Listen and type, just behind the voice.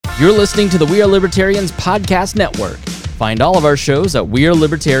You're listening to the We Are Libertarians Podcast Network. Find all of our shows at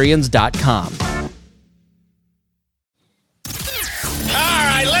wearelibertarians.com. All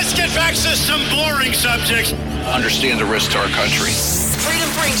right, let's get back to some boring subjects. Understand the risk to our country. Freedom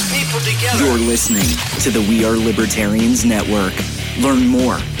brings people together. You're listening to the We Are Libertarians Network. Learn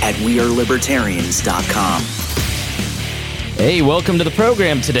more at wearelibertarians.com. Hey, welcome to the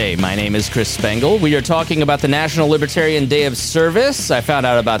program today. My name is Chris Spangle. We are talking about the National Libertarian Day of Service. I found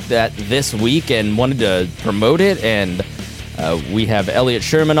out about that this week and wanted to promote it, and we have Elliot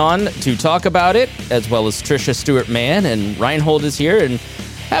Sherman on to talk about it, as well as Tricia Stewart-Mann, and Reinhold is here, and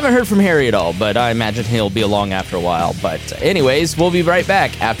haven't heard from Harry at all, but I imagine he'll be along after a while. But anyways, we'll be right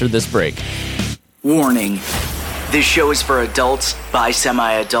back after this break. Warning. This show is for adults by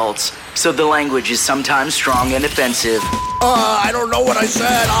semi-adults, so the language is sometimes strong and offensive. I don't know what I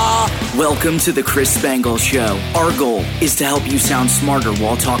said. Welcome to the Chris Spangle Show. Our goal is to help you sound smarter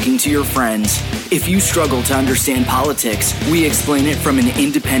while talking to your friends. If you struggle to understand politics, we explain it from an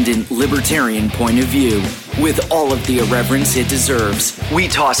independent, libertarian point of view. With all of the irreverence it deserves, we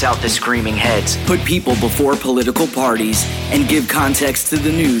toss out the screaming heads, put people before political parties, and give context to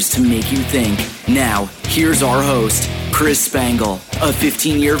the news to make you think. Now, here's our host, Chris Spangle, a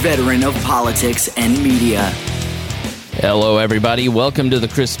 15-year veteran of politics and media. Hello, everybody. Welcome to the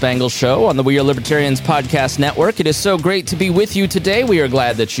Chris Spangle Show on the We Are Libertarians Podcast Network. It is so great to be with you today. We are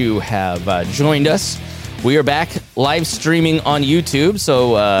glad that you have joined us. We are back live streaming on YouTube,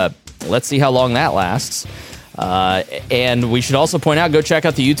 so let's see how long that lasts. And we should also point out, go check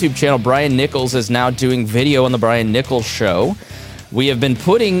out the YouTube channel. Brian Nichols is now doing video on the Brian Nichols Show. We have been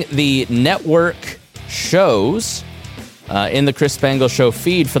putting the network shows in the Chris Spangle Show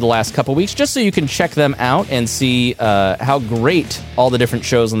feed for the last couple weeks, just so you can check them out and see how great all the different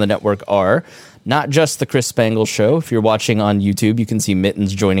shows on the network are. Not just the Chris Spangle Show. If you're watching on YouTube, you can see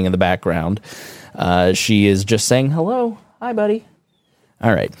Mittens joining in the background. She is just saying hello. Hi, buddy.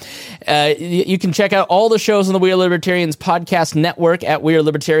 All right. You can check out all the shows on the We Are Libertarians Podcast Network at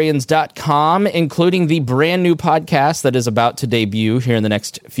wearelibertarians.com, including the brand new podcast that is about to debut here in the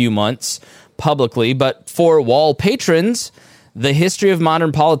next few months publicly. But for wall patrons, the History of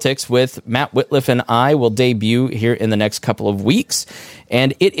Modern Politics with Matt Whitliff and I will debut here in the next couple of weeks.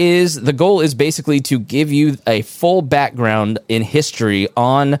 And the goal is basically to give you a full background in history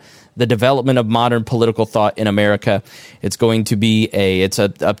on the development of modern political thought in America. It's going to be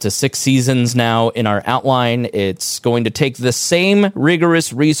up to 6 seasons now in our outline. It's going to take the same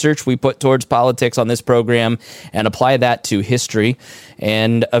rigorous research we put towards politics on this program and apply that to history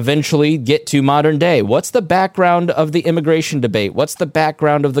and eventually get to modern day. What's the background of the immigration debate? What's the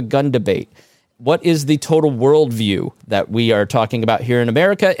background of the gun debate? What is the total worldview that we are talking about here in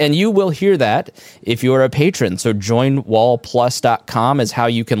America? And you will hear that if you are a patron. So joinwallplus.com is how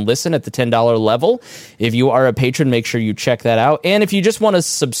you can listen at the $10 level. If you are a patron, make sure you check that out. And if you just want to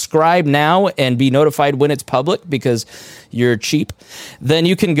subscribe now and be notified when it's public because you're cheap, then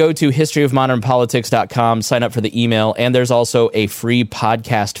you can go to historyofmodernpolitics.com, sign up for the email, and there's also a free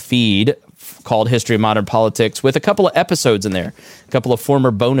podcast feed called History of Modern Politics with a couple of episodes in there, a couple of former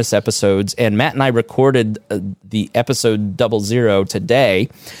bonus episodes. And Matt and I recorded the episode 00 today,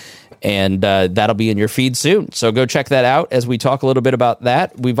 and that'll be in your feed soon. So go check that out as we talk a little bit about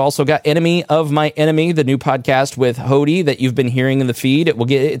that. We've also got Enemy of My Enemy, the new podcast with Hody that you've been hearing in the feed. It will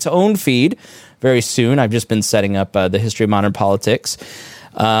get its own feed very soon. I've just been setting up the History of Modern Politics.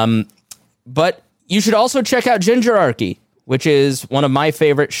 But you should also check out Gingerarchy, which is one of my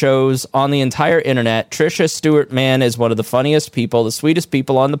favorite shows on the entire internet. Tricia Stewart-Mann is one of the funniest people, the sweetest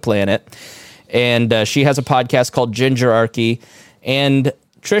people on the planet. And she has a podcast called Gingerarchy. And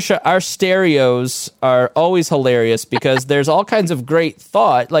Tricia, our stereos are always hilarious because there's all kinds of great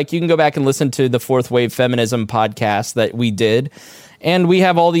thought. Like, you can go back and listen to the Fourth Wave Feminism podcast that we did. And we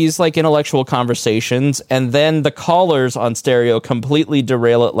have all these like intellectual conversations, and then the callers on stereo completely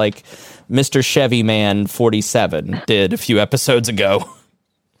derail it, like Mr. Chevy Man 47 did a few episodes ago.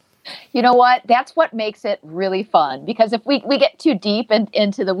 You know what? That's what makes it really fun, because if we get too deep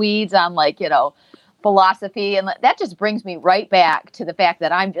into the weeds on, like, philosophy, and that just brings me right back to the fact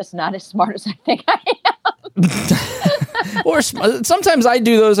that I'm just not as smart as I think I am. Or sometimes I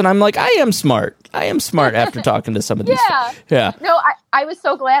do those and I'm like, I am smart after talking to some of these. Yeah. No, I was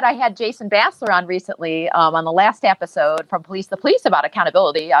so glad I had Jason Bassler on recently on the last episode from Police the Police about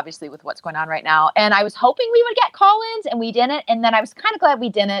accountability, obviously with what's going on right now. And I was hoping we would get call-ins, and we didn't. And then I was kind of glad we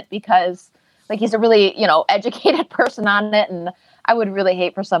didn't, because like, he's a really, educated person on it. And I would really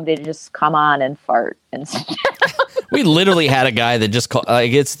hate for somebody to just come on and fart. And We literally had a guy that just called.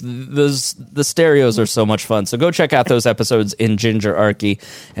 The stereos are so much fun. So go check out those episodes in Ginger Archie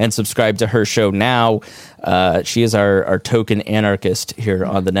and subscribe to her show now. She is our token anarchist here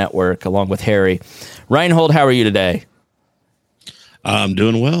on the network, along with Harry. Reinhold, how are you today? I'm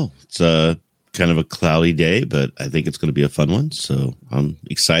doing well. It's kind of a cloudy day, but I think it's going to be a fun one. So I'm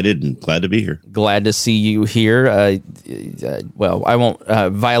excited and glad to be here. Glad to see you here. Well, I won't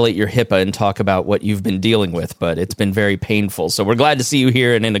violate your HIPAA and talk about what you've been dealing with, but it's been very painful. So we're glad to see you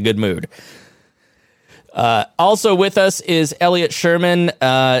here and in a good mood. Also with us is Elliot Sherman.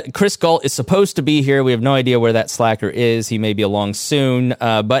 Chris Galt is supposed to be here. We have no idea where that slacker is. He may be along soon.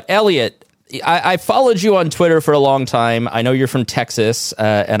 But Elliot, I followed you on Twitter for a long time. I know you're from Texas,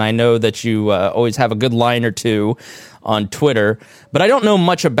 and I know that you always have a good line or two on Twitter, but I don't know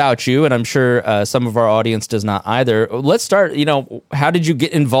much about you, and I'm sure some of our audience does not either. Let's start, how did you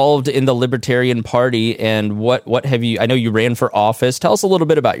get involved in the Libertarian Party, and what have you, I know you ran for office. Tell us a little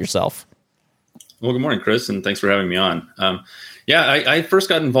bit about yourself. Well, good morning, Chris, and thanks for having me on. I first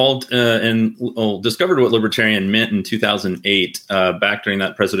got involved and discovered what libertarian meant in 2008, back during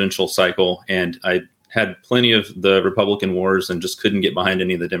that presidential cycle. And I had plenty of the Republican wars and just couldn't get behind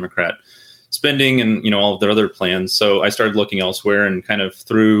any of the Democrat spending and, all of their other plans. So I started looking elsewhere and kind of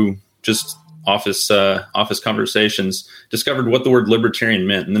through just office conversations, discovered what the word libertarian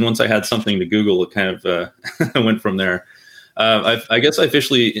meant. And then once I had something to Google, it kind of went from there. I guess I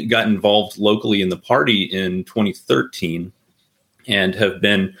officially got involved locally in the party in 2013. And have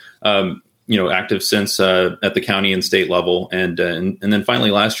been, active since at the county and state level, and then finally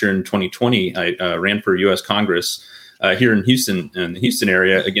last year in 2020, I ran for U.S. Congress here in Houston, in the Houston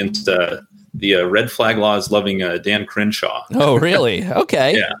area, against the red flag laws loving Dan Crenshaw. Oh, really?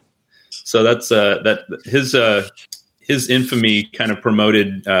 Okay. Yeah. So that's his infamy kind of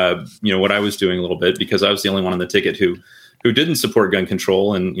promoted what I was doing a little bit, because I was the only one on the ticket who didn't support gun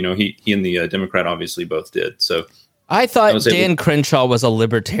control, and he and the Democrat obviously both did. So. I thought Dan Crenshaw was a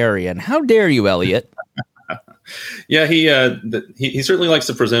libertarian. How dare you, Elliot? Yeah, he certainly likes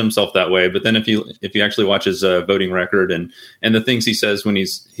to present himself that way. But then if you actually watch his voting record and the things he says when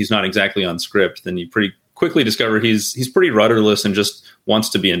he's not exactly on script, then you pretty quickly discover he's pretty rudderless and just wants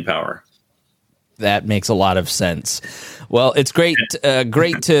to be in power. That makes a lot of sense. Well, it's great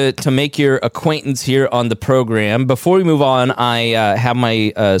to make your acquaintance here on the program. Before we move on, I have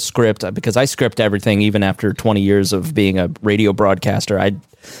my script, because I script everything, even after 20 years of being a radio broadcaster.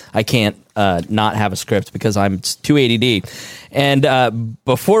 I can't not have a script because I'm too ADD. And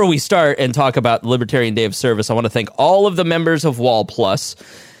before we start and talk about Libertarian Day of Service, I want to thank all of the members of Wall Plus.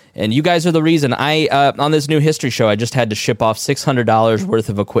 And you guys are the reason. On this new history show, I just had to ship off $600 worth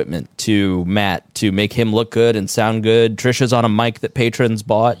of equipment to Matt to make him look good and sound good. Trisha's on a mic that patrons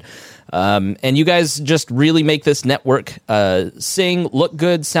bought. And you guys just really make this network sing, look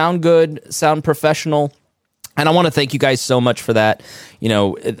good, sound professional. And I want to thank you guys so much for that.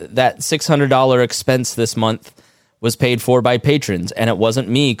 That $600 expense this month was paid for by patrons. And it wasn't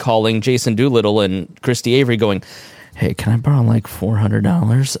me calling Jason Doolittle and Christy Avery going, hey, can I borrow like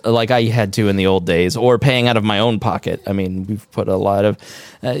 $400 like I had to in the old days, or paying out of my own pocket? I mean, we've put a lot of,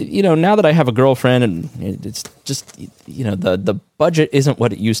 now that I have a girlfriend, and it's just, the budget isn't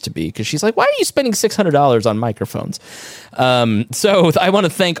what it used to be, because she's like, why are you spending $600 on microphones? So I want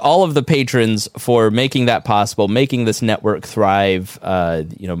to thank all of the patrons for making that possible, making this network thrive,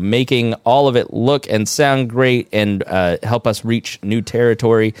 making all of it look and sound great, and help us reach new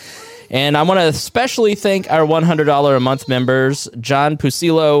territory. And I want to especially thank our $100 a month members, John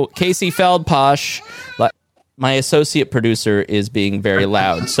Pusilo, Casey Feldposh. My associate producer is being very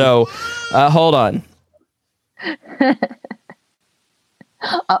loud. So hold on.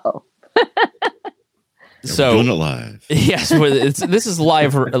 Uh-oh. So doing it live. Yes, this is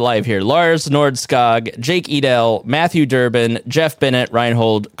live here. Lars Nordskog, Jake Edel, Matthew Durbin, Jeff Bennett,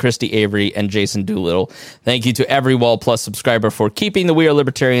 Reinhold, Christy Avery, and Jason Doolittle. Thank you to every Wall Plus subscriber for keeping the We Are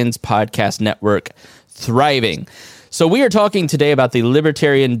Libertarians podcast network thriving. So we are talking today about the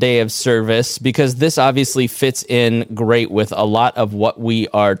Libertarian Day of Service, because this obviously fits in great with a lot of what we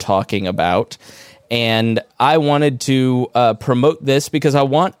are talking about. And I wanted to promote this because I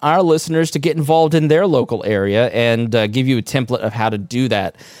want our listeners to get involved in their local area and give you a template of how to do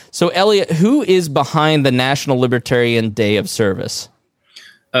that. So, Elliot, who is behind the National Libertarian Day of Service?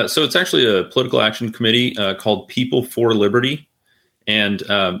 So it's actually a political action committee called People for Liberty. And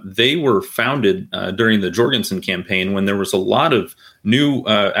they were founded during the Jorgensen campaign, when there was a lot of new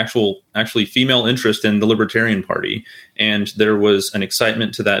actually female interest in the Libertarian Party. And there was an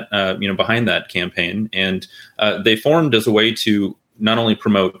excitement to that, behind that campaign. And they formed as a way to not only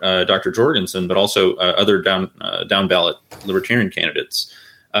promote Dr. Jorgensen, but also other down ballot libertarian candidates.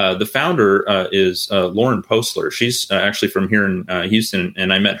 The founder is Lauren Postler. She's actually from here in Houston,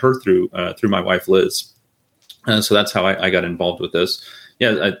 and I met her through my wife, Liz. So that's how I got involved with this.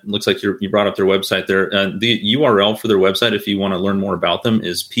 Yeah, it looks like you brought up their website there. The URL for their website, if you want to learn more about them,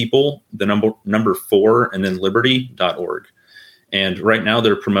 is people, the number 4, and then liberty.org. And right now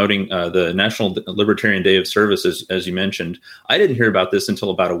they're promoting the National Libertarian Day of Service, as you mentioned. I didn't hear about this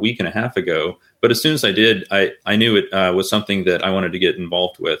until about a week and a half ago, but as soon as I did, I knew it was something that I wanted to get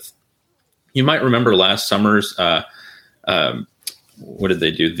involved with. You might remember last summer's, what did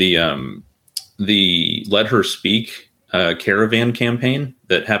they do? The Let Her Speak caravan campaign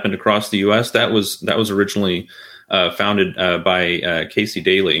that happened across the U.S. That was originally founded by Casey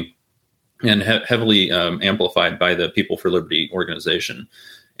Daly and heavily amplified by the People for Liberty organization.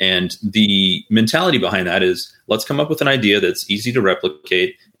 And the mentality behind that is, let's come up with an idea that's easy to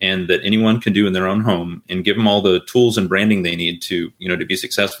replicate and that anyone can do in their own home, and give them all the tools and branding they need to be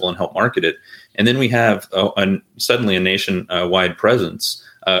successful and help market it. And then we have suddenly a nationwide presence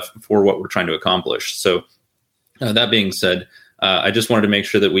for what we're trying to accomplish. So that being said, I just wanted to make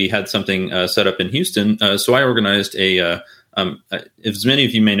sure that we had something set up in Houston. So I organized as many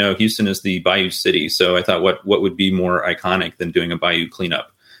of you may know, Houston is the Bayou City. So I thought what would be more iconic than doing a Bayou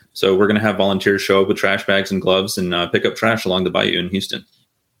cleanup? So we're going to have volunteers show up with trash bags and gloves and pick up trash along the Bayou in Houston.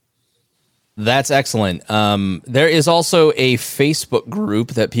 That's excellent. There is also a Facebook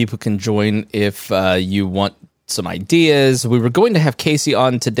group that people can join if you want some ideas. We were going to have Casey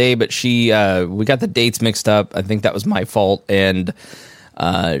on today, but we got the dates mixed up. I think that was my fault, and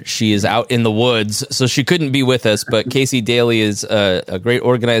she is out in the woods, so she couldn't be with us. But Casey Daly is a great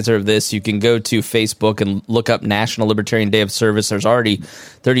organizer of this. You can go to Facebook and look up National Libertarian Day of Service. There's already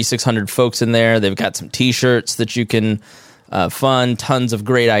 3,600 folks in there. They've got some T-shirts that you can fund, tons of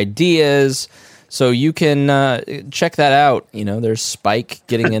great ideas. So you can check that out. There's Spike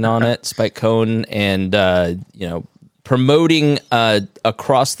getting in on it, Spike Cohn, and promoting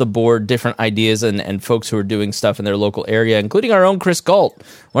across the board different ideas and folks who are doing stuff in their local area, including our own Chris Galt,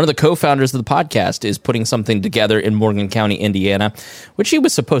 one of the co-founders of the podcast, is putting something together in Morgan County, Indiana, which he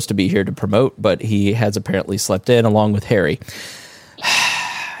was supposed to be here to promote, but he has apparently slept in along with Harry.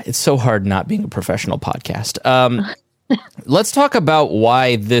 It's so hard not being a professional podcast. Let's talk about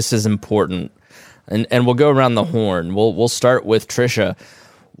why this is important. And we'll go around the horn. We'll start with Tricia.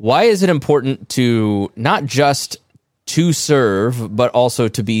 Why is it important to not just to serve, but also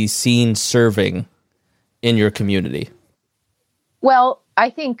to be seen serving in your community? Well, I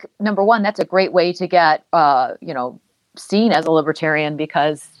think, number one, that's a great way to get, seen as a libertarian,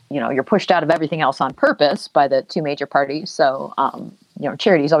 because, you're pushed out of everything else on purpose by the two major parties. So,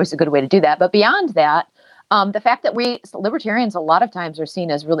 charity is always a good way to do that. But beyond that, the fact that we libertarians a lot of times are seen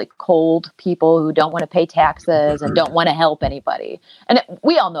as really cold people who don't want to pay taxes and don't want to help anybody. And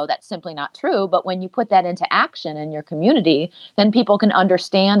we all know that's simply not true. But when you put that into action in your community, then people can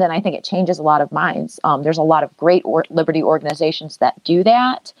understand. And I think it changes a lot of minds. There's a lot of great liberty organizations that do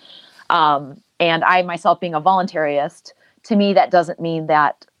that. And I myself, being a voluntarist, to me, that doesn't mean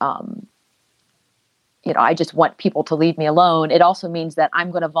that I just want people to leave me alone. It also means that I'm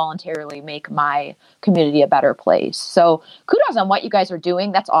going to voluntarily make my community a better place. So kudos on what you guys are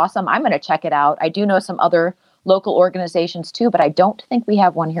doing. That's awesome. I'm going to check it out. I do know some other local organizations too, but I don't think we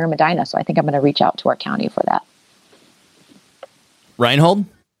have one here in Medina. So I think I'm going to reach out to our county for that. Reinhold?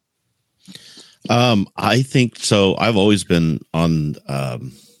 I think so. I've always been on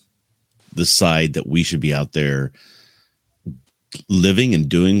the side that we should be out there living and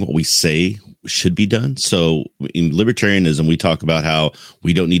doing what we say should be done. So in libertarianism, we talk about how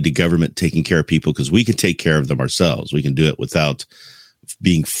we don't need the government taking care of people because we can take care of them ourselves. We can do it without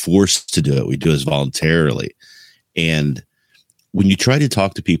being forced to do it. We do it voluntarily. And when you try to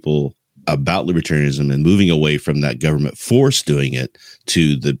talk to people about libertarianism and moving away from that government force doing it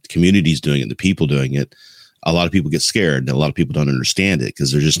to the communities doing it, the people doing it, a lot of people get scared and a lot of people don't understand it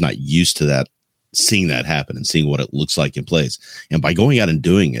because they're just not used to that, seeing that happen and seeing what it looks like in place. And by going out and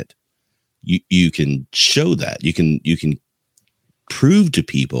doing it, you can show that you can prove to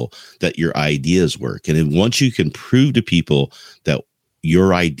people that your ideas work. And then once you can prove to people that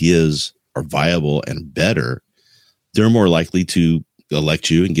your ideas are viable and better, they're more likely to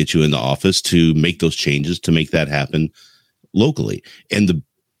elect you and get you in the office to make those changes, to make that happen locally. And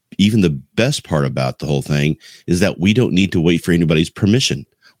even the best part about the whole thing is that we don't need to wait for anybody's permission.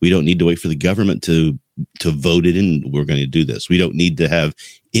 We don't need to wait for the government to vote it in. We're going to do this. We don't need to have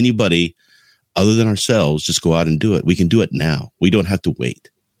anybody other than ourselves just go out and do it. We can do it now. We don't have to wait.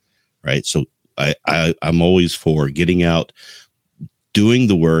 Right. So I'm always for getting out, doing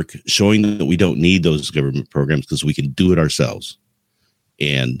the work, showing that we don't need those government programs because we can do it ourselves.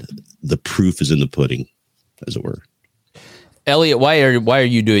 And the proof is in the pudding, as it were. Elliot, why are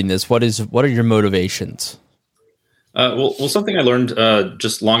you doing this? What are your motivations? Well, something I learned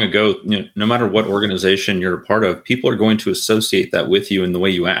just long ago, no matter what organization you're a part of, people are going to associate that with you in the way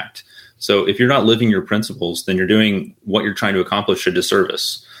you act. So if you're not living your principles, then you're doing what you're trying to accomplish a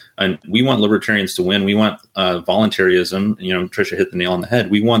disservice. And we want libertarians to win. We want voluntarism. Tricia hit the nail on the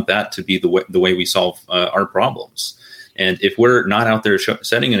head. We want that to be the way we solve our problems. And if we're not out there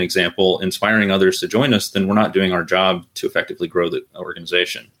setting an example, inspiring others to join us, then we're not doing our job to effectively grow the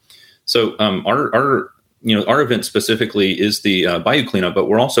organization. So our event specifically is the Bayou Cleanup, but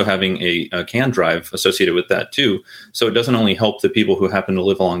we're also having a can drive associated with that too. So it doesn't only help the people who happen to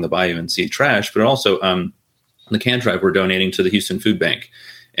live along the bayou and see trash, but also the can drive we're donating to the Houston Food Bank.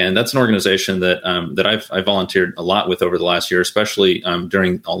 And that's an organization that I've volunteered a lot with over the last year, especially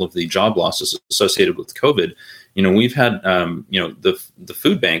during all of the job losses associated with COVID. We've had, the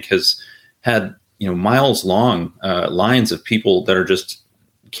food bank has had, miles long lines of people that are just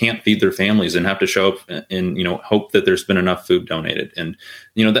can't feed their families and have to show up and, hope that there's been enough food donated. And,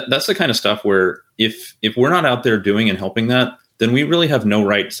 that's the kind of stuff where if we're not out there doing and helping that, then we really have no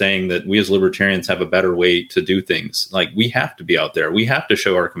right saying that we as libertarians have a better way to do things. Like, we have to be out there. We have to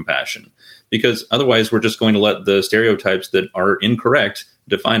show our compassion, because otherwise we're just going to let the stereotypes that are incorrect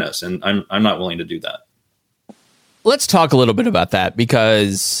define us. And I'm not willing to do that. Let's talk a little bit about that,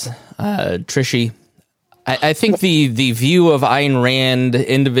 because Trishy, I think the view of Ayn Rand,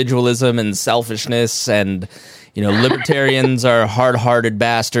 individualism and selfishness, and libertarians are hard-hearted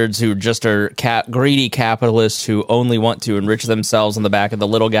bastards who just are greedy capitalists who only want to enrich themselves on the back of the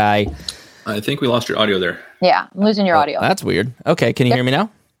little guy. I think we lost your audio there. Yeah, I'm losing your audio. That's weird. Okay, can you hear me now?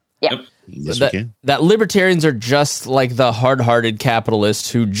 Yeah. Yep. Yes, we can. That libertarians are just like the hard-hearted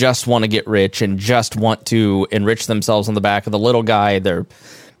capitalists who just want to get rich and just want to enrich themselves on the back of the little guy. They're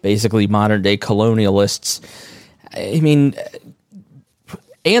basically modern-day colonialists. I mean,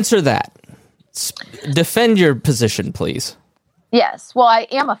 answer that. Defend your position, please. Yes. Well, I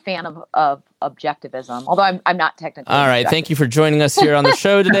am a fan of objectivism, although I'm not technically. All right. Thank you for joining us here on the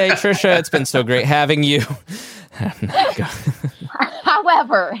show today, Trisha. It's been so great having you.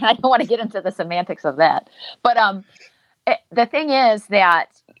 However, I don't want to get into the semantics of that, but the thing is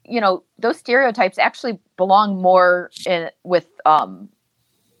that those stereotypes actually belong more with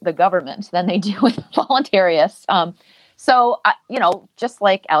the government than they do with voluntarists. So just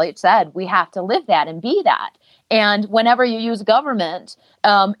like Elliot said, we have to live that and be that. And whenever you use government,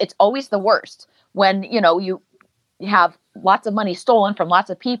 it's always the worst. When you have lots of money stolen from lots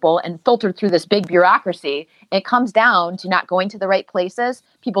of people and filtered through this big bureaucracy, it comes down to not going to the right places.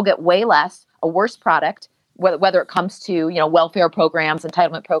 People get way less, a worse product, whether it comes to welfare programs,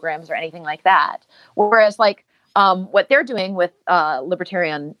 entitlement programs, or anything like that. Whereas what they're doing with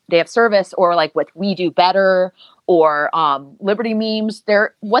Libertarian Day of Service, or like with We Do Better, or Liberty Memes,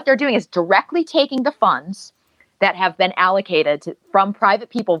 what they're doing is directly taking the funds that have been allocated from private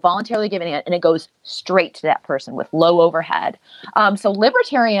people, voluntarily giving it, and it goes straight to that person with low overhead. So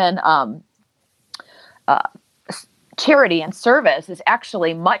libertarian charity and service is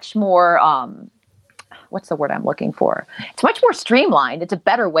actually much more, what's the word I'm looking for? It's much more streamlined. It's a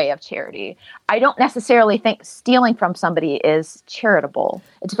better way of charity. I don't necessarily think stealing from somebody is charitable.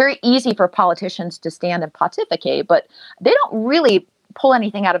 It's very easy for politicians to stand and pontificate, but they don't really pull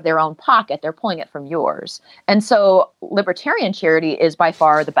anything out of their own pocket. They're pulling it from yours. And so libertarian charity is by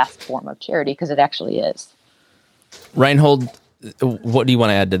far the best form of charity, because it actually is. Reinhold, what do you want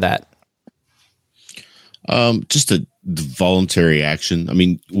to add to that? Just the voluntary action. I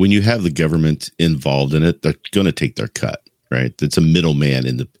mean, when you have the government involved in it, they're going to take their cut, right? It's a middleman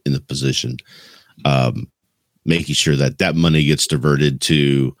in the position, making sure that money gets diverted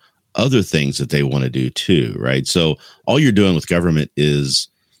to other things that they want to do too, right? So all you're doing with government is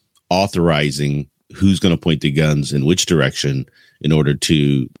authorizing who's going to point the guns in which direction in order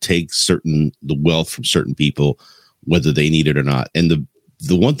to take the wealth from certain people, whether they need it or not. And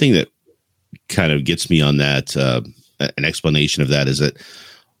the one thing that kind of gets me on that, an explanation of that, is that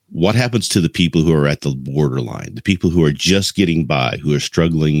what happens to the people who are at the borderline, the people who are just getting by, who are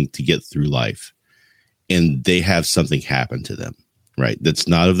struggling to get through life, and they have something happen to them, right? That's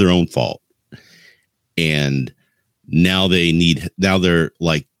not of their own fault. And now they're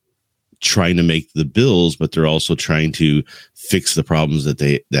like trying to make the bills, but they're also trying to fix the problems that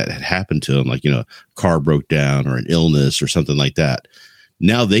had happened to them. Like, car broke down or an illness or something like that.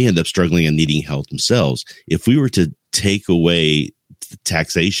 Now they end up struggling and needing help themselves. If we were to take away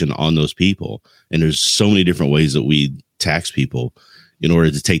taxation on those people, and there's so many different ways that we tax people, in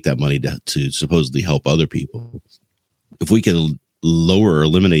order to take that money to supposedly help other people. If we can lower or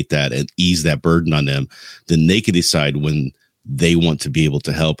eliminate that and ease that burden on them, then they can decide when they want to be able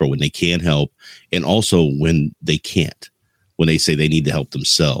to help or when they can help, and also when they can't, when they say they need to help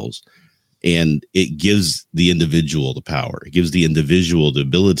themselves. And it gives the individual the power. It gives the individual the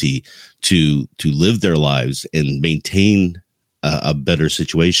ability to live their lives and maintain a better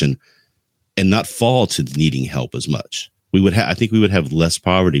situation and not fall to needing help as much. I think we would have less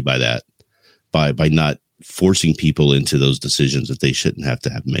poverty by that, by not forcing people into those decisions that they shouldn't have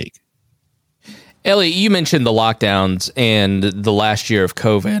to make. Elliot, you mentioned the lockdowns and the last year of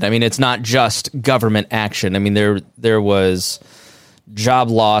COVID. I mean, it's not just government action. I mean, there was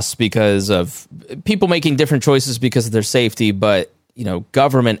job loss because of people making different choices because of their safety, but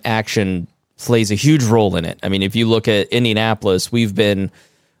government action plays a huge role in it. I mean, if you look at Indianapolis, we've been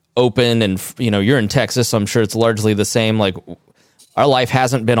open, and you're in Texas, so I'm sure it's largely the same. Like, our life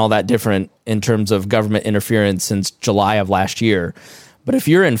hasn't been all that different in terms of government interference since July of last year. But if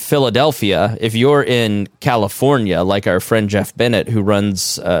you're in Philadelphia, if you're in California, like our friend Jeff Bennett, who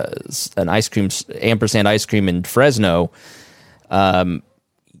runs an ampersand ice cream in Fresno,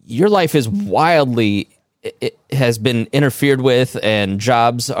 your life is it has been interfered with, and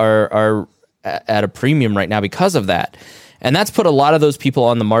jobs are at a premium right now because of that. And that's put a lot of those people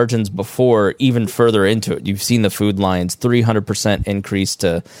on the margins before even further into it. You've seen the food lines, 300% increase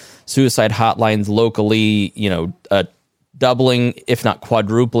to suicide hotlines locally, doubling, if not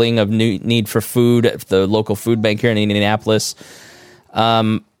quadrupling, of need for food at the local food bank here in Indianapolis.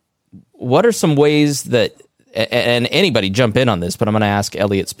 What are some ways that, and anybody jump in on this, but I'm going to ask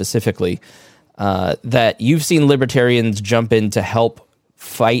Elliot specifically, that you've seen libertarians jump in to help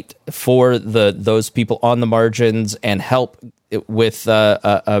fight for those people on the margins and help with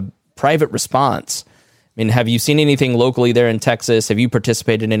a private response? I mean, have you seen anything locally there in Texas? Have you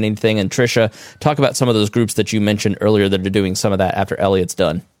participated in anything? And Tricia, talk about some of those groups that you mentioned earlier that are doing some of that after Elliot's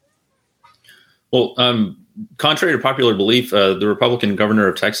done. Well, contrary to popular belief, the Republican governor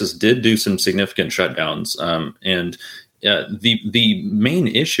of Texas did do some significant shutdowns. And the main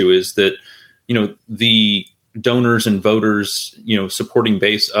issue is that, the donors and voters, supporting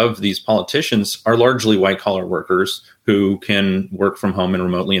base of these politicians are largely white collar workers who can work from home and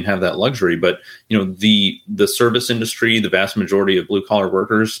remotely and have that luxury. But, the service industry, the vast majority of blue collar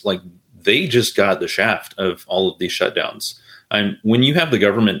workers, like, they just got the shaft of all of these shutdowns. And when you have the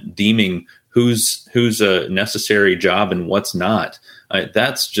government deeming who's a necessary job and what's not,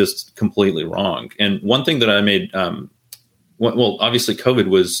 that's just completely wrong. And one thing that I made, well, obviously COVID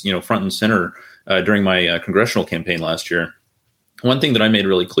was, front and center during my congressional campaign last year. One thing that I made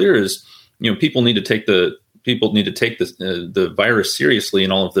really clear is, people need to take the virus seriously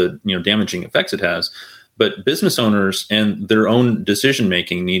and all of the damaging effects it has. But business owners and their own decision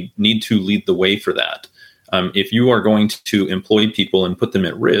making need to lead the way for that. If you are going to employ people and put them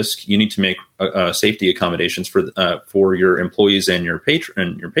at risk, you need to make safety accommodations for your employees and your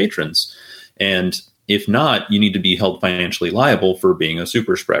patrons. And if not, you need to be held financially liable for being a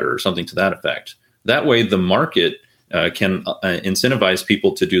super spreader or something to that effect. That way, the market can incentivize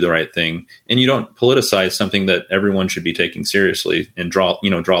people to do the right thing, and you don't politicize something that everyone should be taking seriously and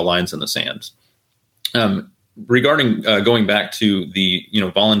draw lines in the sand. Regarding going back to the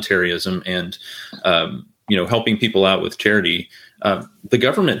voluntarism and helping people out with charity, the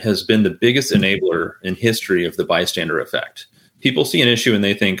government has been the biggest enabler in history of the bystander effect. People see an issue and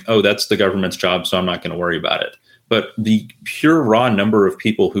they think, oh, that's the government's job, so I'm not going to worry about it. But the pure raw number of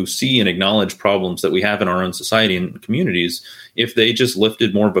people who see and acknowledge problems that we have in our own society and communities, if they just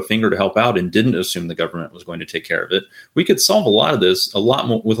lifted more of a finger to help out and didn't assume the government was going to take care of it, we could solve a lot of this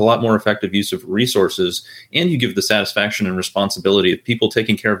with a lot more effective use of resources. And you give the satisfaction and responsibility of people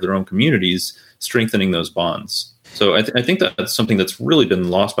taking care of their own communities, strengthening those bonds. So I think that's something that's really been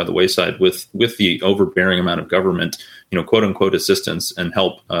lost by the wayside with the overbearing amount of government, quote unquote, assistance and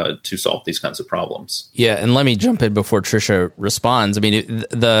help to solve these kinds of problems. Yeah, and let me jump in before Tricia responds. I mean,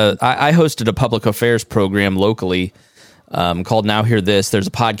 I hosted a public affairs program locally called Now Hear This. There's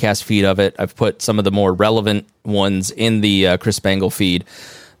a podcast feed of it. I've put some of the more relevant ones in the Chris Spangle feed.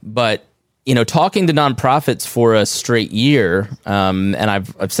 But talking to nonprofits for a straight year, and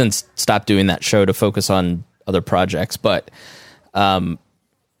I've since stopped doing that show to focus on other projects, but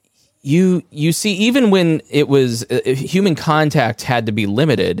you see, even when it was human contact had to be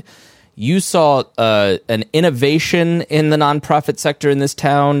limited, you saw an innovation in the nonprofit sector in this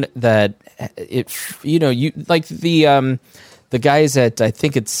town that you like the guys at, I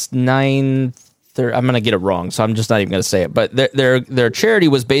think it's 9 I'm going to get it wrong, so I'm just not even going to say it. But their charity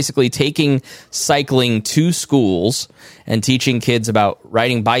was basically taking cycling to schools and teaching kids about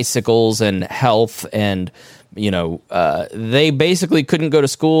riding bicycles and health. And, they basically couldn't go to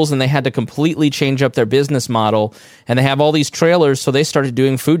schools, and they had to completely change up their business model. And they have all these trailers, so they started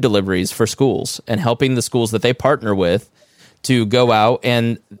doing food deliveries for schools and helping the schools that they partner with to go out.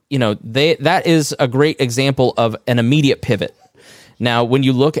 And, that is a great example of an immediate pivot. Now, when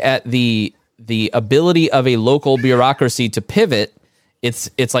you look at the ability of a local bureaucracy to pivot,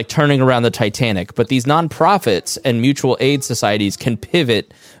 it's like turning around the Titanic. But these nonprofits and mutual aid societies can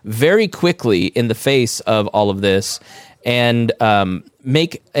pivot very quickly in the face of all of this and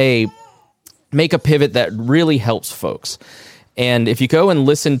make a pivot that really helps folks. And if you go and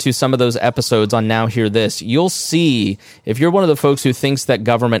listen to some of those episodes on Now Hear This, you'll see, if you're one of the folks who thinks that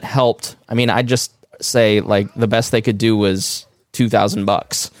government helped, I just say, like, the best they could do was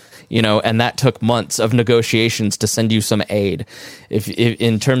 $2,000. And that took months of negotiations to send you some aid. If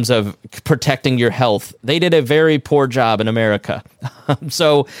in terms of protecting your health, they did a very poor job in America.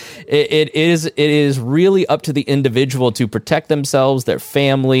 So it is really up to the individual to protect themselves, their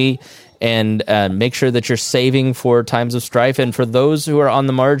family, and make sure that you're saving for times of strife. And for those who are on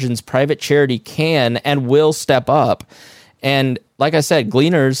the margins, private charity can and will step up. And like I said,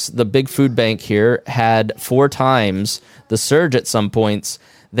 Gleaners, the big food bank here, had 4 times the surge at some points.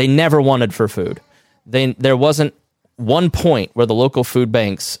 They never wanted for food. There wasn't one point where the local food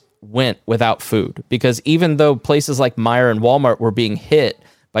banks went without food, because even though places like Meijer and Walmart were being hit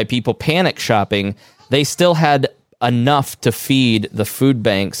by people panic shopping, they still had enough to feed the food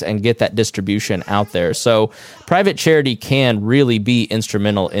banks and get that distribution out there. So private charity can really be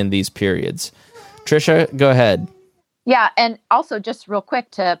instrumental in these periods. Trisha, go ahead. Yeah, and also just real quick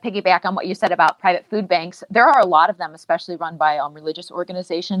to piggyback on what you said about private food banks, there are a lot of them, especially run by religious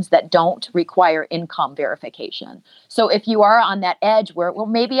organizations, that don't require income verification. So if you are on that edge where, well,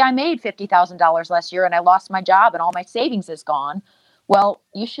 maybe I made $50,000 last year and I lost my job and all my savings is gone, well,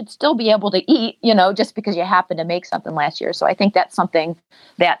 you should still be able to eat, just because you happen to make something last year. So I think that's something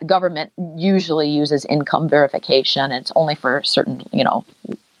that the government usually uses, income verification. It's only for a certain,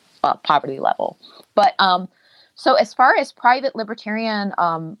 poverty level. But so as far as private libertarian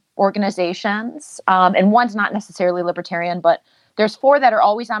organizations, and one's not necessarily libertarian, but there's 4 that are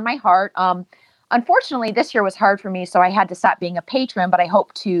always on my heart. Unfortunately, this year was hard for me, so I had to stop being a patron, but I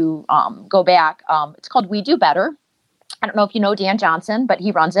hope to go back. It's called We Do Better. I don't know if you know Dan Johnson, but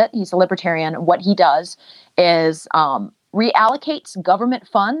he runs it. He's a libertarian. What he does is reallocates government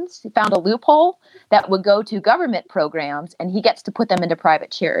funds. He found a loophole that would go to government programs, and he gets to put them into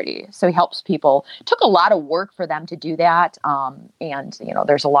private charity. So he helps people. It took a lot of work for them to do that. And,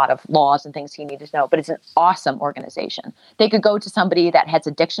 there's a lot of laws and things he needed to know, but it's an awesome organization. They could go to somebody that has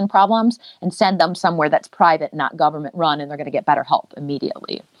addiction problems and send them somewhere that's private, not government run, and they're going to get better help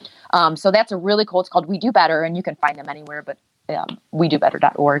immediately. So that's a really cool, it's called We Do Better, and you can find them anywhere, but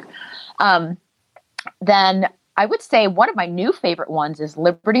wedobetter.org. Then I would say one of my new favorite ones is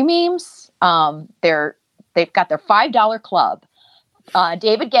Liberty Memes. They've got their $5 club.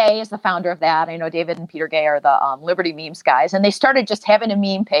 David Gay is the founder of that. I know David and Peter Gay are the Liberty Memes guys, and they started just having a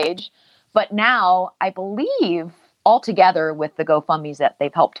meme page. But now I believe altogether with the GoFundMes that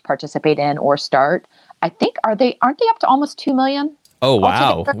they've helped participate in or start, I think aren't they up to almost 2 million? Oh,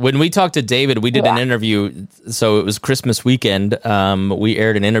 wow. When we talked to David, we did an interview. So it was Christmas weekend. We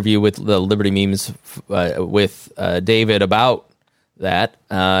aired an interview with the Liberty Memes with David about that.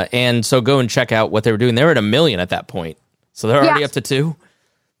 And so go and check out what they were doing. They were at 1 million at that point. So they're already up to 2.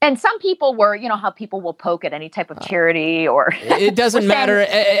 And some people were, how people will poke at any type of charity or... It doesn't matter.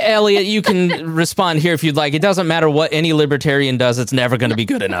 Elliot, you can respond here if you'd like. It doesn't matter what any libertarian does. It's never going to be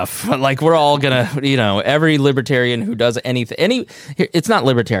good enough. Like, we're all going to, every libertarian who does anything... It's not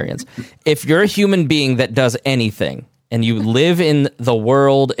libertarians. If you're a human being that does anything and you live in the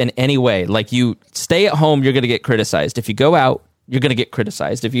world in any way, like you stay at home, you're going to get criticized. If you go out, you're going to get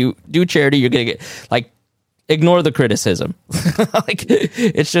criticized. If you do charity, you're going to get... Ignore the criticism.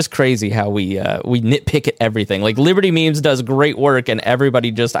 It's just crazy how we nitpick at everything. Like, Liberty Memes does great work, and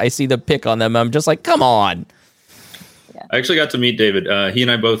everybody I see the pick on them. I'm just like, come on. Yeah. I actually got to meet David. He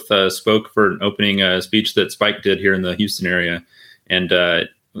and I both spoke for an opening speech that Spike did here in the Houston area. And at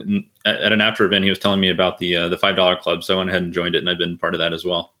an after event, he was telling me about the $5 club. So I went ahead and joined it, and I've been part of that as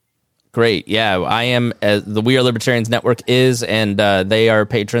well. Great. Yeah, I am. The We Are Libertarians Network is, and they are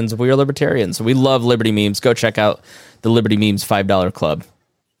patrons of We Are Libertarians. We love Liberty Memes. Go check out the Liberty Memes $5 Club.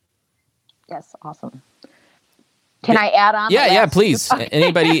 Yes, awesome. Can I add on? Yeah, please. Okay.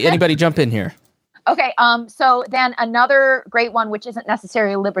 Anybody jump in here. Okay. So then another great one, which isn't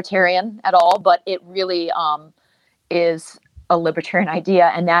necessarily libertarian at all, but it really is a libertarian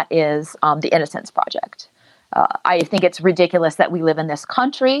idea, and that is the Innocence Project. I think it's ridiculous that we live in this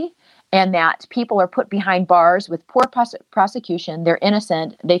country and that people are put behind bars with poor prosecution. They're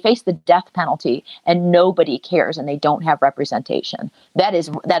innocent. They face the death penalty, and nobody cares, and they don't have representation.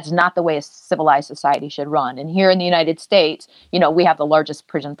 That's not the way a civilized society should run. And here in the United States, we have the largest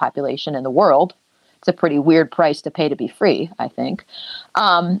prison population in the world. It's a pretty weird price to pay to be free, I think.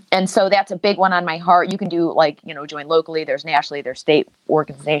 And so that's a big one on my heart. You can do join locally. There's nationally, there's state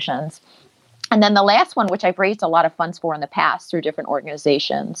organizations. And then the last one, which I've raised a lot of funds for in the past through different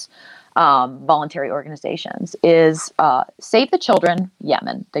organizations, voluntary organizations, is Save the Children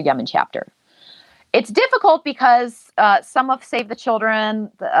Yemen, the Yemen chapter. It's difficult because some of Save the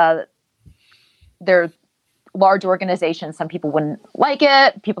Children, they're large organizations. Some people wouldn't like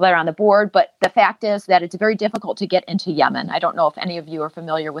it, people that are on the board, but the fact is that it's very difficult to get into Yemen. I don't know if any of you are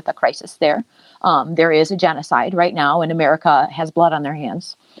familiar with the crisis there. There is a genocide right now, and America has blood on their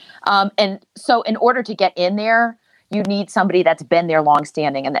hands. And so in order to get in there, you need somebody that's been there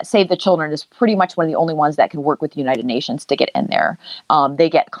longstanding, and that Save the Children is pretty much one of the only ones that can work with the United Nations to get in there. They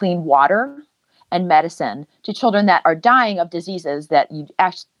get clean water and medicine to children that are dying of diseases that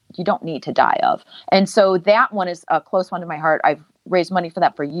you don't need to die of. And so that one is a close one to my heart. I've raised money for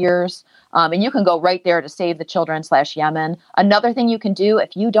that for years. And you can go right there to Save the Children /Yemen. Another thing you can do,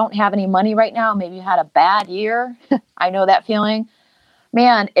 if you don't have any money right now, maybe you had a bad year. I know that feeling.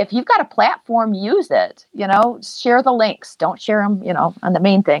 Man, if you've got a platform, use it, share the links. Don't share them, on the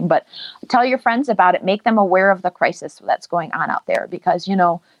main thing, but tell your friends about it. Make them aware of the crisis that's going on out there, because,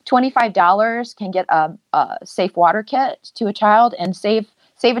 $25 can get a safe water kit to a child and save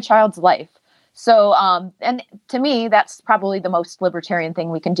a child's life. So, and to me, that's probably the most libertarian thing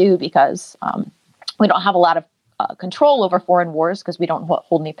we can do, because we don't have a lot of control over foreign wars, because we don't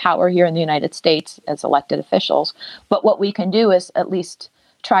hold any power here in the United States as elected officials. But what we can do is at least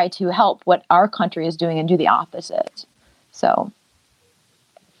try to help what our country is doing and do the opposite. So,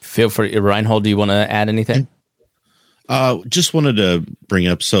 feel free, Reinhold. Do you want to add anything? Just wanted to bring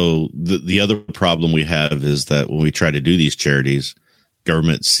up. So the other problem we have is that when we try to do these charities,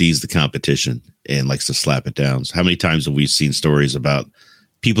 government sees the competition and likes to slap it down. So how many times have we seen stories about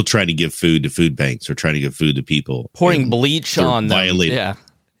people trying to give food to food banks or trying to give food to people, pouring bleach on them?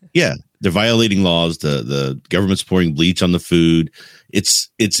 Yeah, they're violating laws. The government's pouring bleach on the food. It's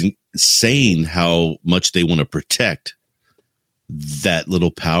insane how much they want to protect that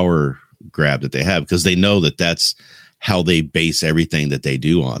little power grab that they have, because they know that that's how they base everything that they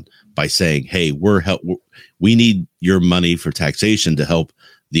do on, by saying, hey, we need your money for taxation to help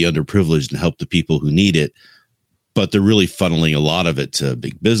the underprivileged and help the people who need it. But they're really funneling a lot of it to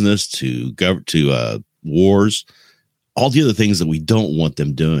big business, to wars, all the other things that we don't want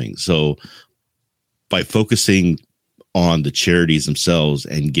them doing. So by focusing on the charities themselves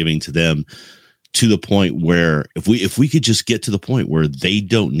and giving to them to the point where if we could just get to the point where they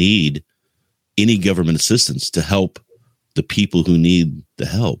don't need any government assistance to help the people who need the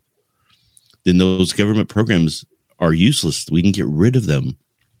help, then those government programs are useless. We can get rid of them.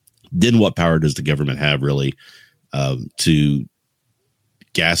 Then what power does the government have really to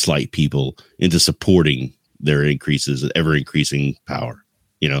gaslight people into supporting their ever increasing power?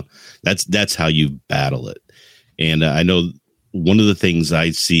 That's how you battle it. And I know one of the things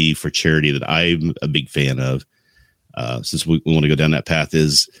I see for charity that I'm a big fan of, since we want to go down that path,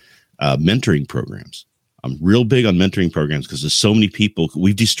 is mentoring programs. I'm real big on mentoring programs because there's so many people.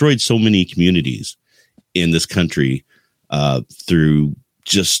 We've destroyed so many communities in this country through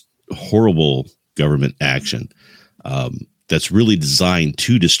just horrible government action that's really designed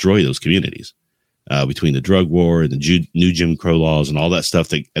to destroy those communities, between the drug war and the new Jim Crow laws and all that stuff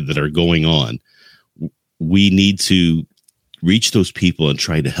that are going on. We need to reach those people and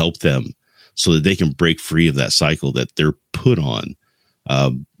try to help them so that they can break free of that cycle that they're put on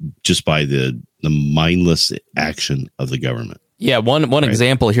just by the mindless action of the government. Yeah, one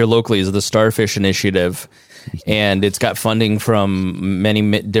example here locally is the Starfish Initiative, and it's got funding from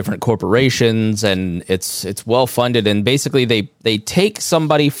many different corporations, and it's well funded. And basically, they take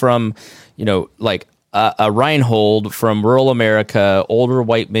somebody from, like a Reinhold from rural America, older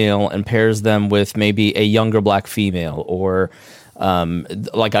white male, and pairs them with maybe a younger black female, or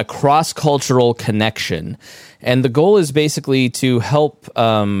like a cross-cultural connection. And the goal is basically to help,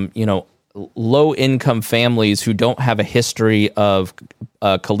 low-income families who don't have a history of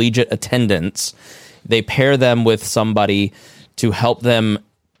collegiate attendance. They pair them with somebody to help them.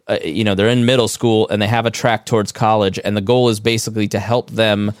 They're in middle school and they have a track towards college, and the goal is basically to help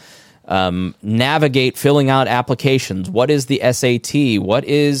them navigate filling out applications. What is the SAT? What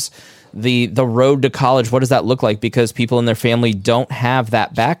is the road to college? What does that look like? Because people in their family don't have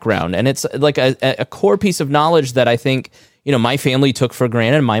that background. And it's like a core piece of knowledge that I think, my family took for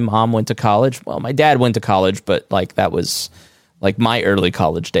granted. My mom went to college. Well, my dad went to college, but like that was like my early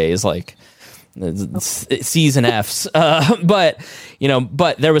college days, like C's and F's. But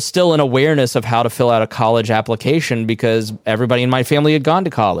there was still an awareness of how to fill out a college application because everybody in my family had gone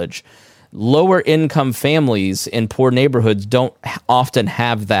to college. Lower income families in poor neighborhoods don't often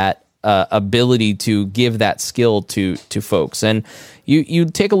have that ability to give that skill to folks. And you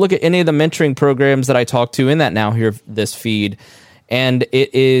take a look at any of the mentoring programs that I talk to in that Now Hear This feed, and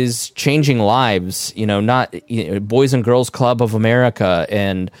it is changing lives. Boys and Girls Club of America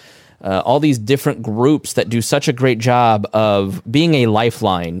and all these different groups that do such a great job of being a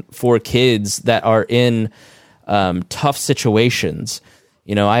lifeline for kids that are in tough situations.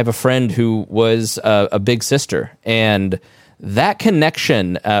 I have a friend who was a big sister, and that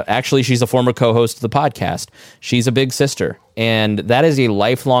connection, actually, she's a former co-host of the podcast. She's a big sister, and that is a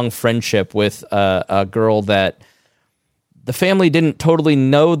lifelong friendship with a girl that the family didn't totally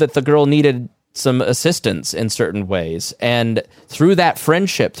know that the girl needed some assistance in certain ways. And through that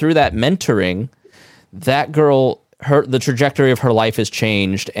friendship, through that mentoring, that girl, the trajectory of her life has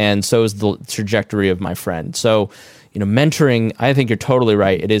changed, and so is the trajectory of my friend. So, mentoring, I think you're totally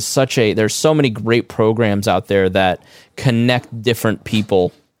right. It is there's so many great programs out there that connect different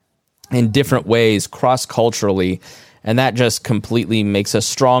people in different ways, cross-culturally, and that just completely makes us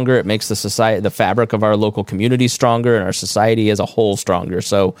stronger. It makes the fabric of our local community stronger, and our society as a whole stronger.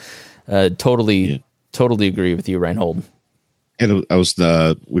 So, totally agree with you, Reinhold. And I was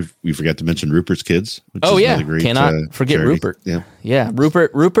we forgot to mention Rupert's Kids. Which is another great, cannot forget charity. Rupert. Yeah.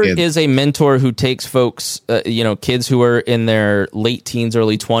 Rupert is a mentor who takes folks, kids who are in their late teens,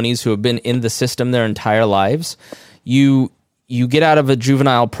 early 20s, who have been in the system their entire lives. You get out of a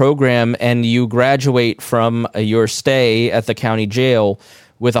juvenile program and you graduate from your stay at the county jail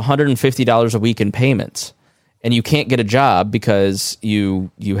with $150 a week in payments, and you can't get a job because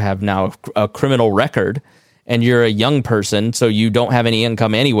you have now a criminal record. And you're a young person, so you don't have any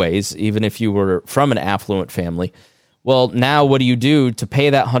income anyways, even if you were from an affluent family. Well, now what do you do to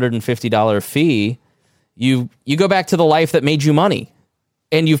pay that $150 fee? You go back to the life that made you money.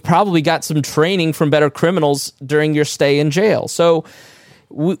 And you've probably got some training from better criminals during your stay in jail. So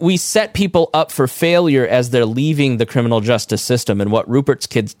we set people up for failure as they're leaving the criminal justice system. And what Rupert's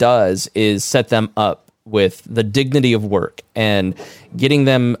Kids does is set them up with the dignity of work and getting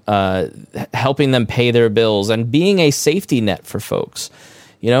them, helping them pay their bills and being a safety net for folks.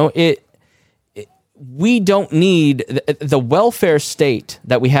 We don't need the welfare state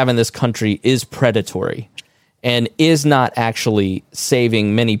that we have in this country is predatory and is not actually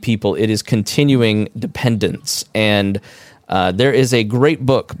saving many people. It is continuing dependence. And there is a great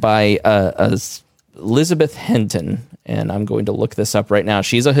book by Elizabeth Hinton, and I'm going to look this up right now.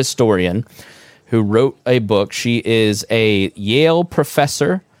 She's a historian who wrote a book. She is a Yale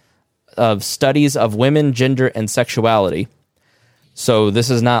professor of studies of women, gender, and sexuality. So this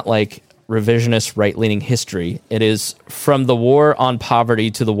is not like revisionist right-leaning history. It is from the war on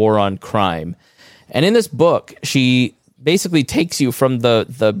poverty to the war on crime. And in this book, she basically takes you from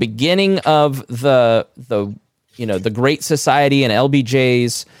the beginning of the Great Society and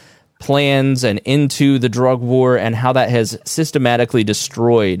LBJ's plans and into the drug war and how that has systematically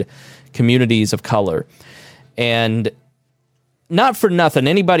destroyed communities of color. And not for nothing,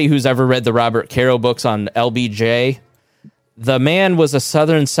 anybody who's ever read the Robert Caro books on LBJ, the man was a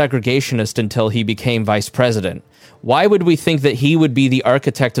Southern segregationist until he became vice president. Why would we think that he would be the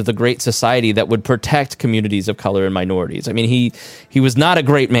architect of the Great Society that would protect communities of color and minorities? I mean, he was not a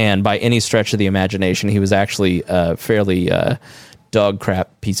great man by any stretch of the imagination. He was actually a fairly dog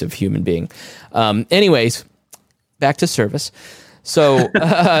crap piece of human being. Anyways, back to service. So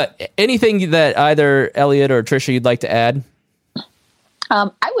anything that either Elliot or Tricia you'd like to add?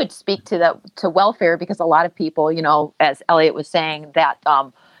 I would speak to welfare because a lot of people, as Elliot was saying, that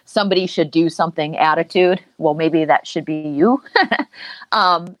somebody should do something attitude. Well, maybe that should be you.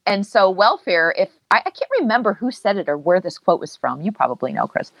 And so welfare, if I can't remember who said it or where this quote was from. You probably know,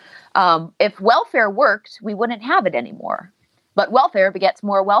 Chris. If welfare worked, we wouldn't have it anymore. But welfare begets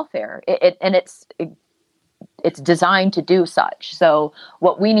more welfare. It's designed to do such. So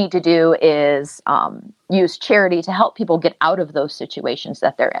what we need to do is use charity to help people get out of those situations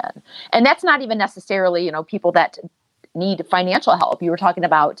that they're in. And that's not even necessarily, people that need financial help. You were talking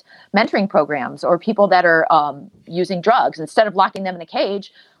about mentoring programs or people that are using drugs. Instead of locking them in a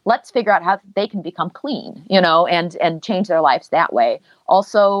cage, let's figure out how they can become clean, and change their lives that way.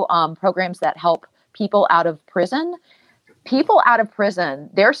 Also, programs that help people out of prison. People out of prison,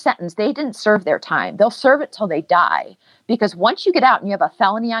 their sentence, they didn't serve their time. They'll serve it till they die. Because once you get out and you have a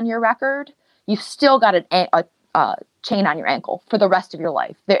felony on your record, you've still got a chain on your ankle for the rest of your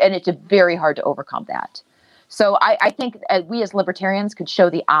life. And it's very hard to overcome that. So I think we as libertarians could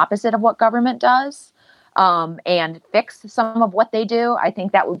show the opposite of what government does and fix some of what they do. I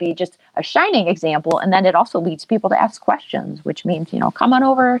think that would be just a shining example. And then it also leads people to ask questions, which means, come on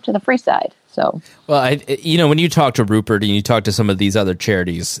over to the free side. So, well, when you talk to Rupert and you talk to some of these other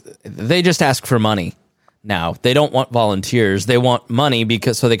charities, they just ask for money. Now, they don't want volunteers. They want money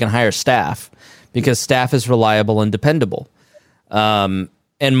so they can hire staff, because staff is reliable and dependable. And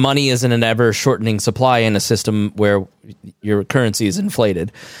money is in an ever shortening supply in a system where your currency is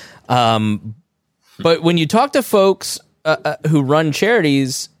inflated. But when you talk to folks who run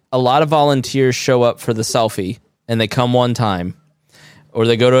charities, a lot of volunteers show up for the selfie and they come one time, or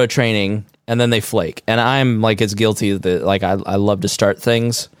they go to a training and then they flake. And I'm as guilty that I love to start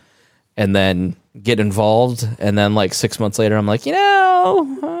things and then get involved, and then 6 months later I'm like,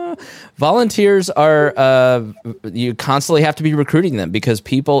 volunteers are you constantly have to be recruiting them, because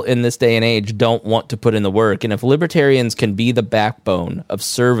people in this day and age don't want to put in the work. And if libertarians can be the backbone of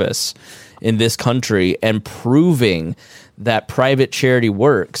service in this country and proving that private charity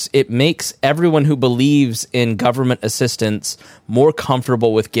works, it makes everyone who believes in government assistance more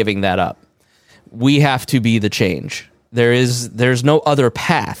comfortable with giving that up. We have to be the change. There's no other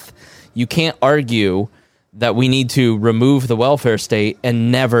path. You can't argue that we need to remove the welfare state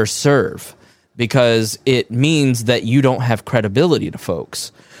and never serve, because it means that you don't have credibility to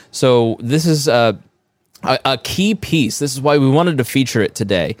folks. So this is a key piece. This is why we wanted to feature it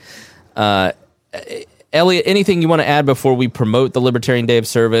today. Elliot, anything you want to add before we promote the Libertarian Day of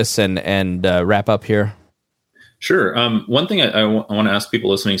Service and wrap up here? Sure. One thing I want to ask people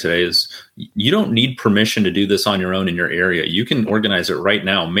listening today is, you don't need permission to do this on your own in your area. You can organize it right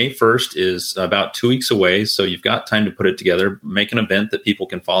now. May 1st is about 2 weeks away, so you've got time to put it together, make an event that people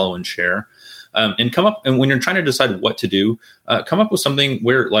can follow and share. And come up, and when you're trying to decide what to do, come up with something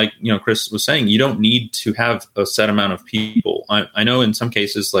where, Chris was saying, you don't need to have a set amount of people. I know in some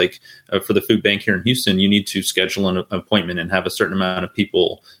cases, for the food bank here in Houston, you need to schedule an appointment and have a certain amount of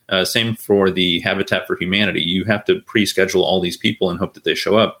people. Same for the Habitat for Humanity. You have to pre-schedule all these people and hope that they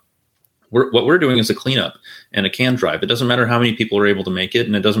show up. What we're doing is a cleanup and a can drive. It doesn't matter how many people are able to make it,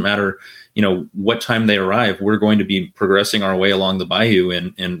 and it doesn't matter, what time they arrive. We're going to be progressing our way along the bayou,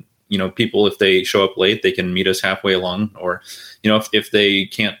 and people, if they show up late, they can meet us halfway along, or, if they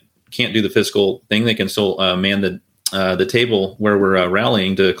can't do the physical thing, they can still man the table where we're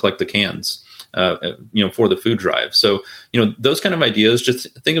rallying to collect the cans, for the food drive. So, those kind of ideas,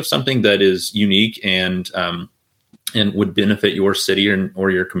 just think of something that is unique and would benefit your city or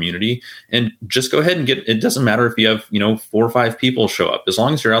your community, and just go ahead and it doesn't matter if you have, 4 or 5 people show up, as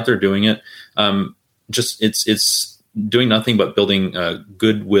long as you're out there doing it. It's doing nothing but building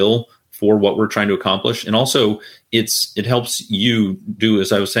goodwill for what we're trying to accomplish. And also it helps you do,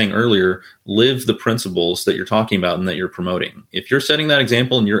 as I was saying earlier, live the principles that you're talking about and that you're promoting. If you're setting that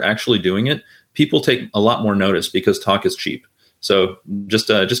example and you're actually doing it, people take a lot more notice, because talk is cheap. So just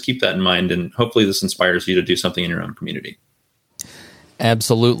keep that in mind, and hopefully this inspires you to do something in your own community.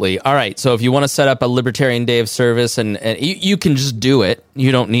 Absolutely. All right. So if you want to set up a Libertarian Day of Service, and you can just do it.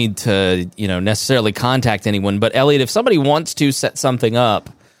 You don't need to, necessarily contact anyone. But Elliot, if somebody wants to set something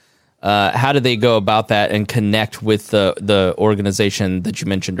up, how do they go about that and connect with the organization that you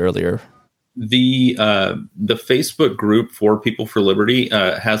mentioned earlier? The Facebook group for People for Liberty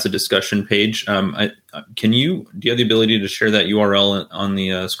has a discussion page. Do you have the ability to share that URL on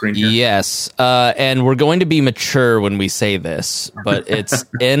the screen here? Yes, and we're going to be mature when we say this, but it's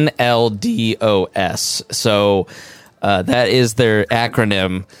NLDOS. So that is their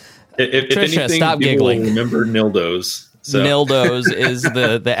acronym. If Tricia, anything, stop giggling. Remember NILDOS. So. NILDOS is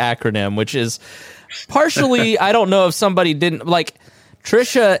the acronym, which is partially, I don't know if somebody didn't like.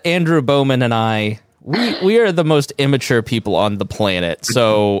 Tricia, Andrew Bowman, and I, we are the most immature people on the planet.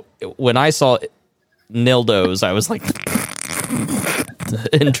 So when I saw NILDOS, I was like,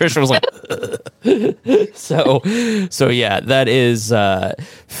 and Tricia was like, so yeah, that is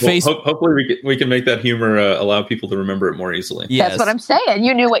Facebook. Hopefully we can make that humor allow people to remember it more easily. Yes. That's what I'm saying.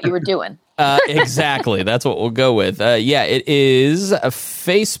 You knew what you were doing. Exactly. That's what we'll go with. Yeah, it is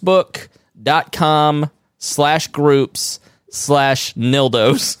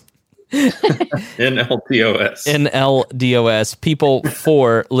facebook.com/groups/NILDOS. NLDOS. NLDOS, people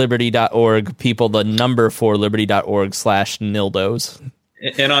for liberty.org, people the number for liberty.org/nildos.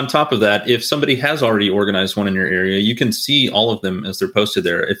 And on top of that, if somebody has already organized one in your area, you can see all of them as they're posted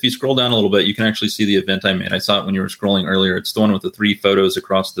there. If you scroll down a little bit, you can actually see the event I made. I saw it when you were scrolling earlier. It's the one with the 3 photos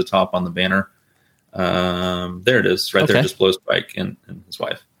across the top on the banner. There it is, right there, just below Spike and his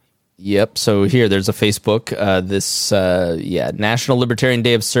wife. Yep. So here, there's a Facebook. National Libertarian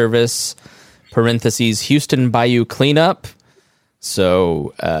Day of Service, parentheses, Houston Bayou Cleanup.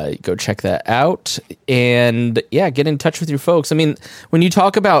 So go check that out. And get in touch with your folks. I mean, when you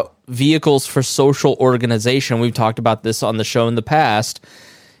talk about vehicles for social organization, we've talked about this on the show in the past.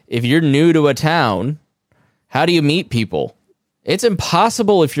 If you're new to a town, how do you meet people? It's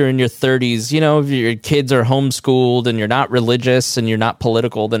impossible if you're in your 30s. If your kids are homeschooled and you're not religious and you're not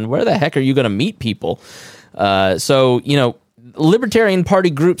political, then where the heck are you going to meet people? Libertarian Party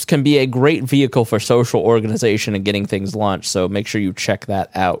groups can be a great vehicle for social organization and getting things launched, so make sure you check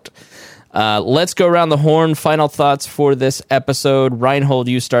that out. Let's go around the horn. Final thoughts for this episode. Reinhold,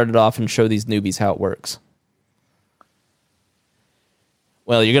 you started off and show these newbies how it works.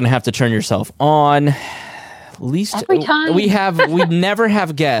 Well, you're going to have to turn yourself on. At least every time we never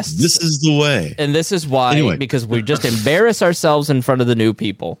have guests. This is the way. And this is why, because we just embarrass ourselves in front of the new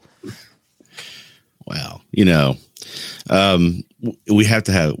people. Wow. We have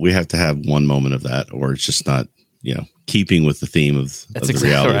to have one moment of that, or it's just not, keeping with the theme of the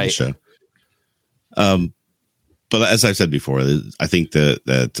reality of the show. But as I've said before, I think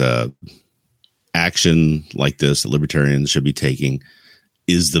that action like this that libertarians should be taking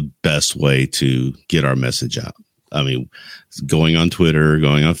is the best way to get our message out. I mean, going on Twitter,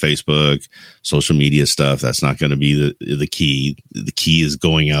 going on Facebook, social media stuff, that's not going to be the key. The key is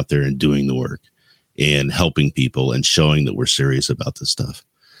going out there and doing the work and helping people and showing that we're serious about this stuff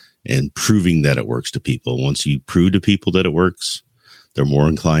and proving that it works to people. Once you prove to people that it works, they're more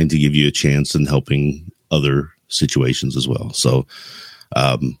inclined to give you a chance in helping other situations as well. So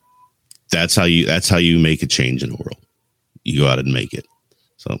that's how you make a change in the world. You go out and make it.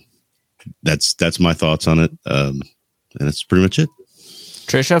 So that's my thoughts on it. And that's pretty much it.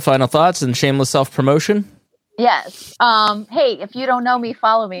 Trisha, final thoughts and shameless self-promotion? Yes. Hey, if you don't know me,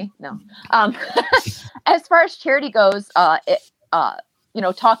 follow me. No. As far as charity goes, talk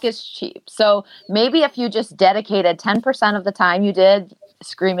is cheap. So maybe if you just dedicated 10% of the time you did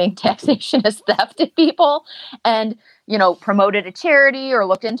screaming taxation is theft to people and, promoted a charity or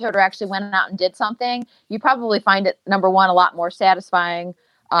looked into it or actually went out and did something, you probably find it, number one, a lot more satisfying.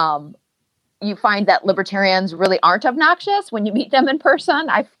 You find that libertarians really aren't obnoxious when you meet them in person.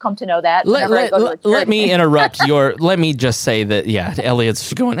 I've come to know that. Let me interrupt let me just say that,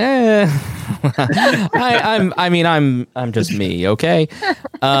 Elliot's going, I'm just me. Okay.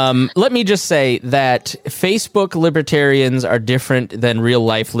 Let me just say that Facebook libertarians are different than real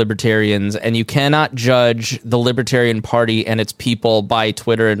life libertarians, and you cannot judge the Libertarian Party and its people by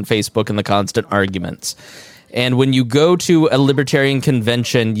Twitter and Facebook and the constant arguments. And when you go to a libertarian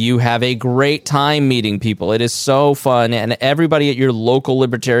convention, you have a great time meeting people. It is so fun. And everybody at your local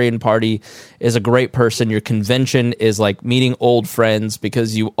Libertarian Party is a great person. Your convention is like meeting old friends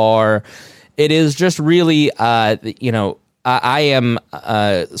because it is just really, I am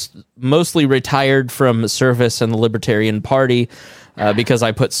mostly retired from service in the Libertarian Party because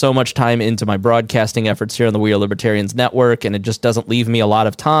I put so much time into my broadcasting efforts here on the We Are Libertarians Network, and it just doesn't leave me a lot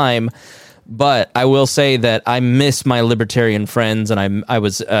of time. But I will say that I miss my libertarian friends, and I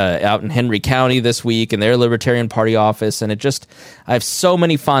was out in Henry County this week in their Libertarian Party office, and I have so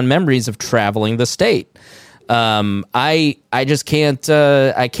many fond memories of traveling the state. I just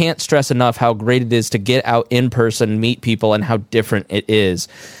can't stress enough how great it is to get out in person, meet people, and how different it is.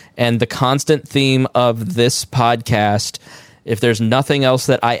 And the constant theme of this podcast, if there's nothing else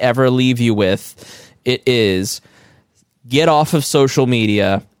that I ever leave you with, it is get off of social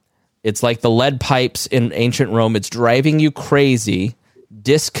media. It's like the lead pipes in ancient Rome. It's driving you crazy.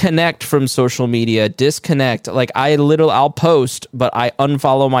 Disconnect from social media. Disconnect. Like I'll post, but I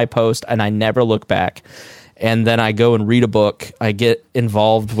unfollow my post and I never look back. And then I go and read a book. I get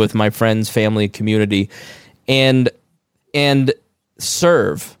involved with my friends, family, community, and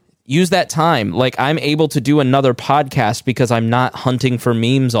serve. Use that time. Like I'm able to do another podcast because I'm not hunting for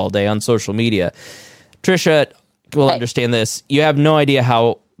memes all day on social media. Trisha will understand this. You have no idea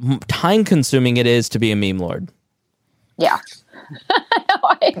how time-consuming it is to be a meme lord. Yeah.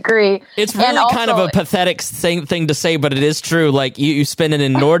 I agree. It's really kind of a pathetic thing to say, but it is true. Like you spend an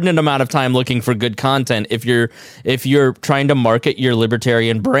inordinate amount of time looking for good content if you're trying to market your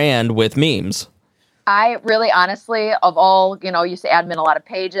libertarian brand with memes. I really, honestly, of all, used to admin a lot of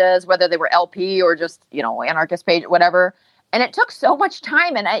pages, whether they were LP or just, anarchist page, whatever. And it took so much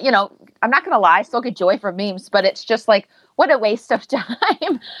time. And, I'm not going to lie, I still get joy from memes, but it's just like, what a waste of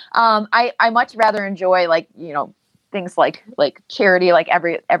time. I much rather enjoy things like charity, like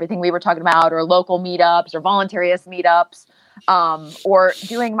everything we were talking about, or local meetups or voluntarist meetups, or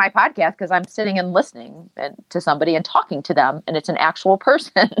doing my podcast, because I'm sitting and listening to somebody and talking to them, and it's an actual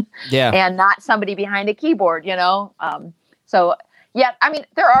person, and not somebody behind a keyboard, So yeah, I mean,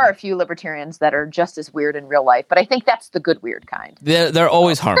 there are a few libertarians that are just as weird in real life, but I think that's the good weird kind. They're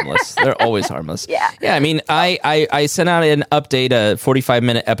always harmless. They're always harmless. Yeah. I mean, I sent out an update, a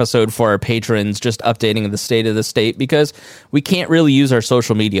 45-minute episode for our patrons, just updating the state of the state, because we can't really use our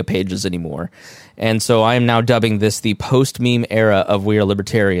social media pages anymore. And so I am now dubbing this the post-meme era of We Are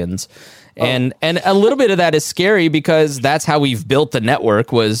Libertarians. And a little bit of that is scary, because that's how we've built the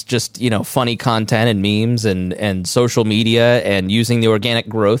network, was just, funny content and memes and social media, and using the organic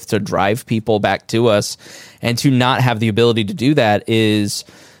growth to drive people back to us. And to not have the ability to do that is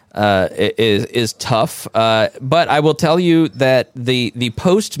tough. But I will tell you that the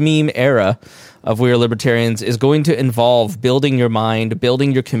post-meme era of We Are Libertarians is going to involve building your mind,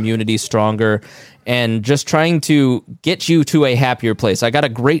 building your community stronger, and just trying to get you to a happier place. I got a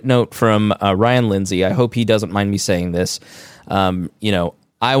great note from Ryan Lindsay. I hope he doesn't mind me saying this. I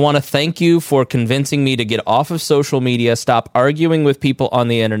want to thank you for convincing me to get off of social media, stop arguing with people on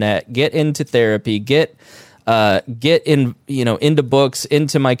the internet, get into therapy, get in, into books,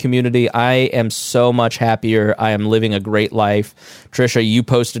 into my community. I am so much happier. I am living a great life. Trisha, you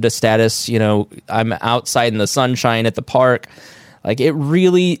posted a status, I'm outside in the sunshine at the park. Like, it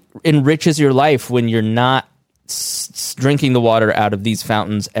really enriches your life when you're not drinking the water out of these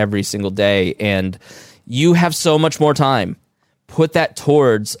fountains every single day, and you have so much more time. Put that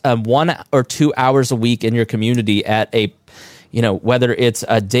towards 1 or 2 hours a week in your community at a, whether it's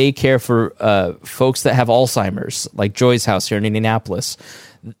a daycare for folks that have Alzheimer's, like Joy's House here in Indianapolis,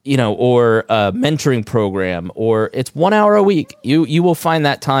 or a mentoring program, or it's 1 hour a week. You will find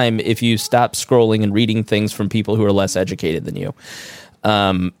that time if you stop scrolling and reading things from people who are less educated than you.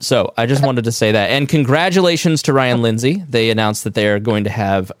 So I just wanted to say that. And congratulations to Ryan Lindsay. They announced that they are going to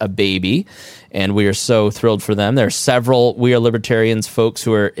have a baby, and we are so thrilled for them. There are several We Are Libertarians folks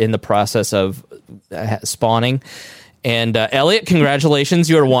who are in the process of spawning. And Elliot, congratulations.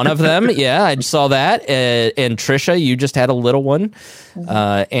 You are one of them. Yeah, I saw that. And Trisha, you just had a little one.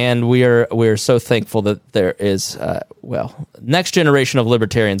 And we're so thankful that there is, next generation of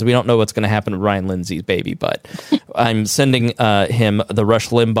libertarians. We don't know what's going to happen to Ryan Lindsay's baby, but I'm sending him the Rush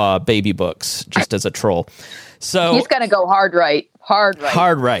Limbaugh baby books just as a troll. So he's going to go hard right.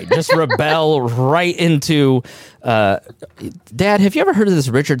 Just rebel right into. Dad, have you ever heard of this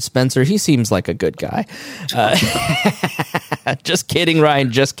Richard Spencer? He seems like a good guy. Just kidding,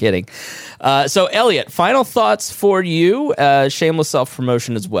 Ryan. Just kidding. So, Elliot, final thoughts for you. Shameless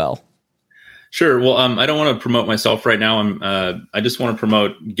self-promotion as well. Sure. Well, I don't want to promote myself right now. I just want to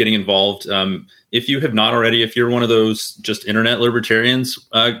promote getting involved. If you have not already, if you're one of those just internet libertarians,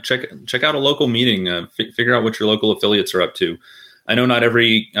 check out a local meeting. Figure out what your local affiliates are up to. I know not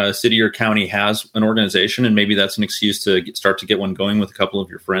every city or county has an organization, and maybe that's an excuse to start to get one going with a couple of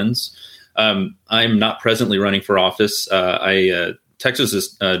your friends. I'm not presently running for office. Texas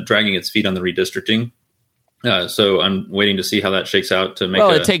is dragging its feet on the redistricting. So I'm waiting to see how that shakes out.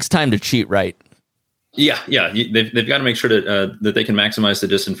 It takes time to cheat, right? Yeah. They've got to make sure that they can maximize the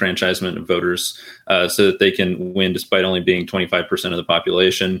disenfranchisement of voters so that they can win despite only being 25% of the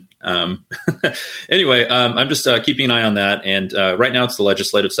population. Anyway, I'm just keeping an eye on that. And right now it's the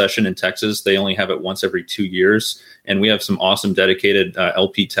legislative session in Texas. They only have it once every 2 years. And we have some awesome dedicated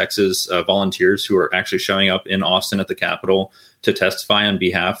LP Texas volunteers who are actually showing up in Austin at the Capitol to testify on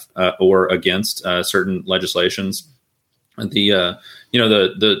behalf or against certain legislations. The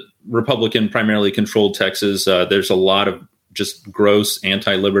Republican primarily controlled Texas, there's a lot of just gross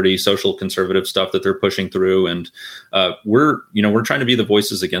anti-liberty, social conservative stuff that they're pushing through. And we're trying to be the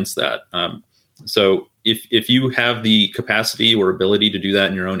voices against that. So if you have the capacity or ability to do that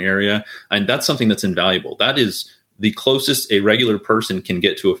in your own area, and that's something that's invaluable. That is the closest a regular person can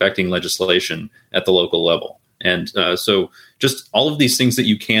get to affecting legislation at the local level. And so just all of these things that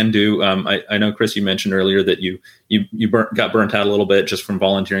you can do. I know, Chris, you mentioned earlier that you got burnt out a little bit just from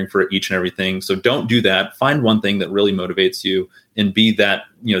volunteering for each and everything. So don't do that. Find one thing that really motivates you and be that,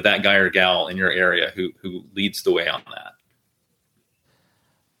 that guy or gal in your area who leads the way on that.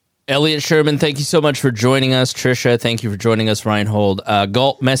 Elliot Sherman, thank you so much for joining us. Trisha, thank you for joining us. Reinhold,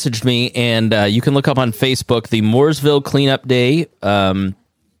 Galt messaged me, and you can look up on Facebook the Mooresville Cleanup Day.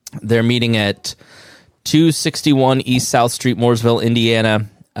 They're meeting at 261 East South Street, Mooresville, Indiana,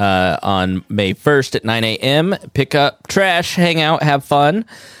 on May 1st at 9 a.m. Pick up trash, hang out, have fun.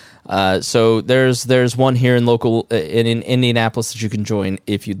 So there's one here in Indianapolis that you can join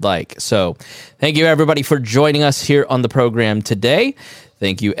if you'd like. So thank you, everybody, for joining us here on the program today.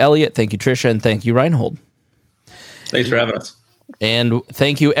 Thank you, Elliot. Thank you, Tricia. And thank you, Reinhold. Thanks for having us. And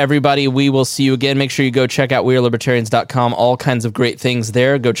thank you, everybody. We will see you again. Make sure you go check out wearelibertarians.com. All kinds of great things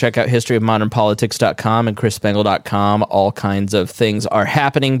there. Go check out historyofmodernpolitics.com and chrisspangle.com. All kinds of things are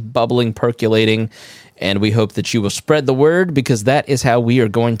happening, bubbling, percolating. And we hope that you will spread the word, because that is how we are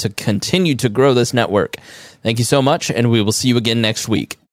going to continue to grow this network. Thank you so much, and we will see you again next week.